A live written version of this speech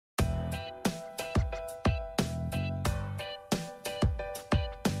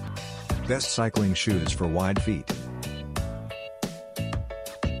Best cycling shoes for wide feet.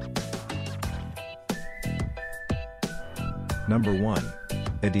 Number 1.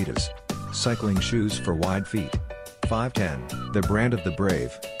 Adidas. Cycling shoes for wide feet. 510, the brand of the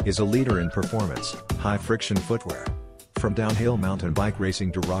brave, is a leader in performance, high-friction footwear. From downhill mountain bike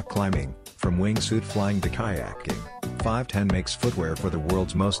racing to rock climbing, from wingsuit flying to kayaking, 510 makes footwear for the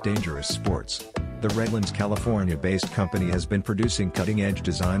world's most dangerous sports. The Redlands, California-based company has been producing cutting-edge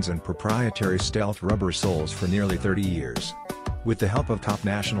designs and proprietary stealth rubber soles for nearly 30 years. With the help of top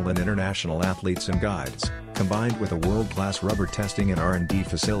national and international athletes and guides, combined with a world-class rubber testing and R&D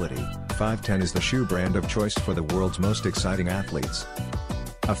facility, 510 is the shoe brand of choice for the world's most exciting athletes.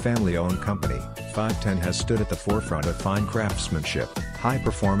 A family-owned company, 510 has stood at the forefront of fine craftsmanship, high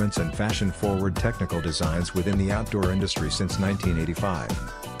performance and fashion-forward technical designs within the outdoor industry since 1985.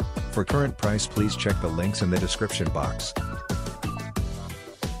 For current price, please check the links in the description box.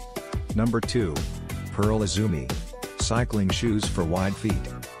 Number 2. Pearl Izumi. Cycling shoes for wide feet.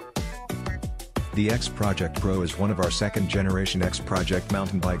 The X Project Pro is one of our second-generation X Project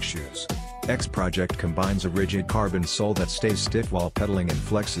mountain bike shoes. X Project combines a rigid carbon sole that stays stiff while pedaling and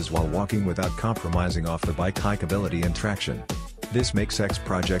flexes while walking without compromising off the bike hikeability and traction. This makes X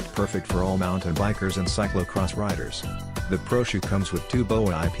Project perfect for all mountain bikers and cyclocross riders. The Pro shoe comes with two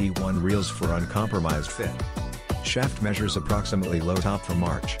Boa IP1 reels for uncompromised fit. Shaft measures approximately low top from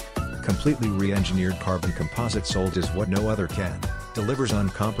arch. Completely re-engineered carbon composite sole does what no other can, delivers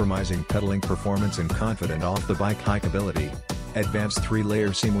uncompromising pedaling performance and confident off-the-bike hikeability. Advanced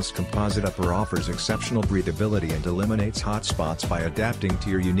 3-layer seamless composite upper offers exceptional breathability and eliminates hot spots by adapting to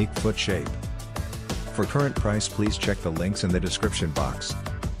your unique foot shape. For current price, please check the links in the description box.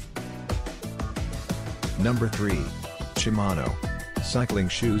 Number 3. Shimano. Cycling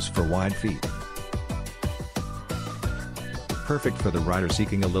shoes for wide feet. Perfect for the rider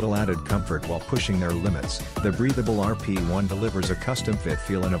seeking a little added comfort while pushing their limits, the breathable RP1 delivers a custom-fit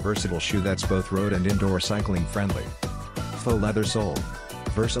feel and a versatile shoe that's both road and indoor cycling friendly. Faux leather sole.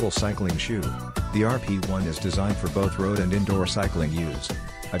 Versatile cycling shoe. The RP1 is designed for both road and indoor cycling use.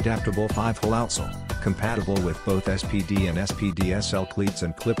 Adaptable 5-hole outsole, compatible with both SPD and SPD-SL cleats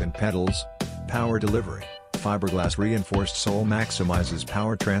and clip-in pedals. Power delivery. Fiberglass reinforced sole maximizes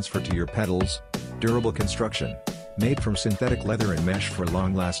power transfer to your pedals. Durable construction. Made from synthetic leather and mesh for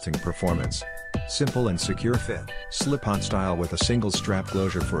long-lasting performance. Simple and secure fit. Slip-on style with a single strap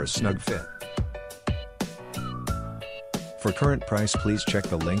closure for a snug fit. For current price, please check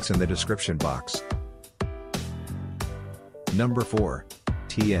the links in the description box. Number 4.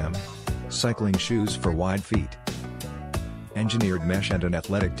 TM. Cycling shoes for wide feet. Engineered mesh and an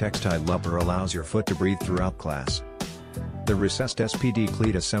athletic textile upper allows your foot to breathe throughout class. The recessed SPD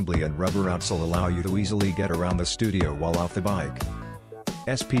cleat assembly and rubber outsole allow you to easily get around the studio while off the bike.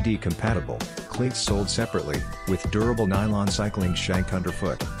 SPD compatible, cleats sold separately, with durable nylon cycling shank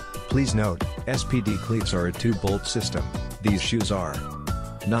underfoot. Please note, SPD cleats are a 2-bolt system. These shoes are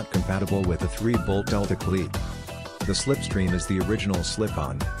not compatible with a 3-bolt Delta cleat. The Slipstream is the original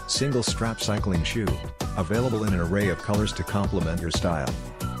slip-on, single-strap cycling shoe, available in an array of colors to complement your style.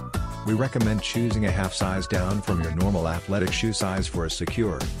 We recommend choosing a half size down from your normal athletic shoe size for a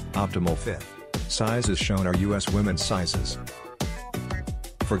secure, optimal fit. Sizes shown are US women's sizes.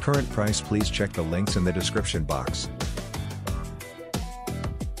 For current price, please check the links in the description box.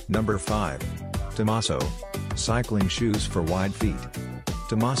 Number 5. Tommaso. Cycling shoes for wide feet.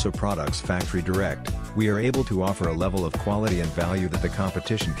 Tommaso products factory direct. We are able to offer a level of quality and value that the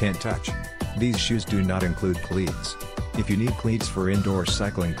competition can't touch. These shoes do not include cleats. If you need cleats for indoor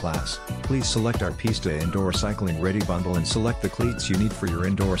cycling class, please select our Pista Indoor Cycling Ready bundle and select the cleats you need for your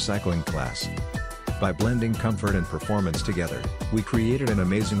indoor cycling class. By blending comfort and performance together, we created an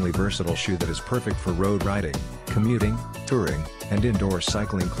amazingly versatile shoe that is perfect for road riding, commuting, touring, and indoor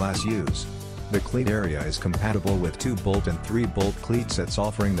cycling class use. The cleat area is compatible with 2-bolt and 3-bolt cleat sets,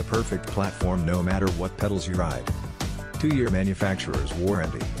 offering the perfect platform no matter what pedals you ride. 2-year manufacturer's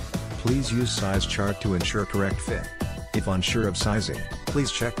warranty. Please use size chart to ensure correct fit. If unsure of sizing,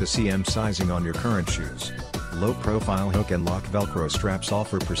 please check the CM sizing on your current shoes. Low-profile hook and lock Velcro straps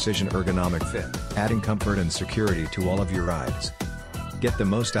offer precision ergonomic fit, adding comfort and security to all of your rides. Get the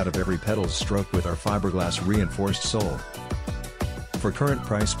most out of every pedal's stroke with our fiberglass reinforced sole. For current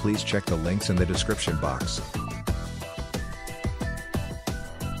price, please check the links in the description box.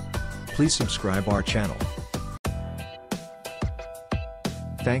 Please subscribe our channel.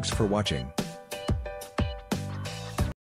 Thanks for watching.